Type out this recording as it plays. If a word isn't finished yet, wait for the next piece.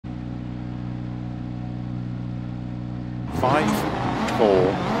5, 4,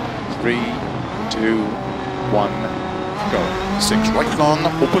 3, 2, 1, go. 6 right long,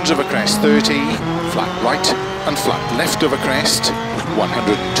 opens over crest, 30, flat right and flat left over crest,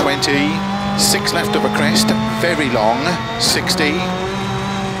 120, 6 left over crest, very long, 60,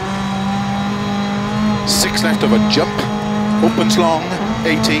 6 left over jump, opens long,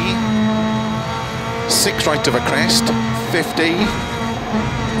 80, 6 right over crest, 50,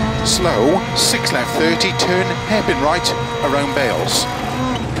 slow, 6 left, 30, turn hairpin right around Bales,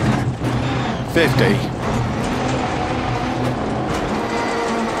 50,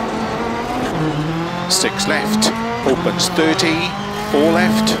 6 left, opens 30, 4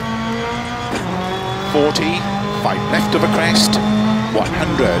 left, 40, 5 left over crest,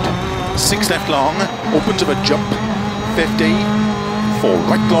 100, 6 left long, opens over jump, 50, 4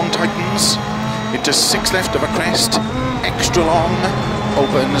 right long tightens, into 6 left over crest, extra long,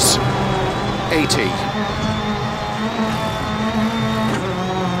 opens, 80.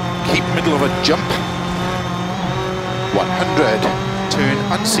 Keep middle of a jump, 100, turn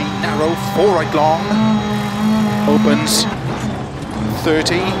unseen narrow, 4 right long, opens,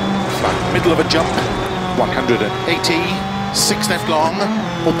 30, flat middle of a jump, 180, 6 left long,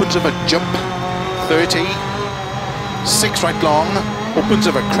 opens of a jump, 30, 6 right long, opens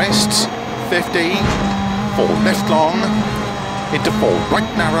of a crest, 50, 4 left long, into 4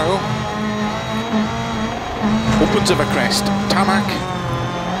 right narrow, opens of a crest, tarmac,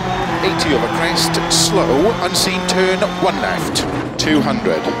 80 over crest, slow, unseen turn, 1 left,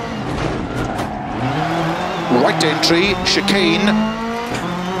 200. Right entry, chicane,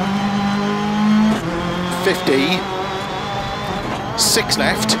 50, 6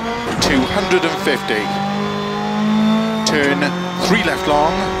 left, 250. Turn 3 left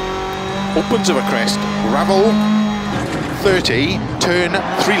long, opens of a crest, gravel, 30, turn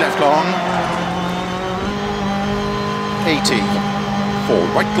 3 left long, 80, 4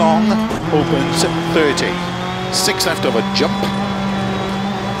 right long, opens 30, 6 left over jump,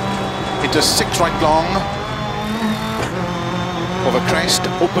 into 6 right long, over crest,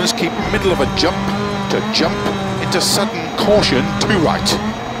 opens, keep middle of a jump, to jump, into sudden caution, 2 right,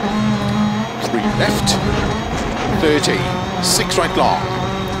 3 left, 30, 6 right long,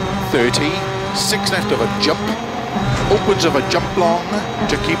 30, 6 left of a jump, opens of a jump long,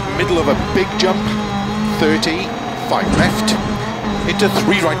 to keep middle of a big jump, 30, 5 left, into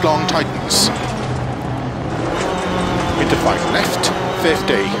 3 right long tightens, into 5 left,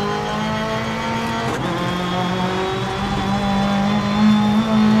 50,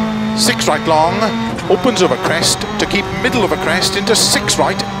 6 right long, opens over crest, to keep middle of a crest, into 6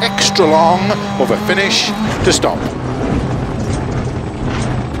 right, extra long, over finish, to stop.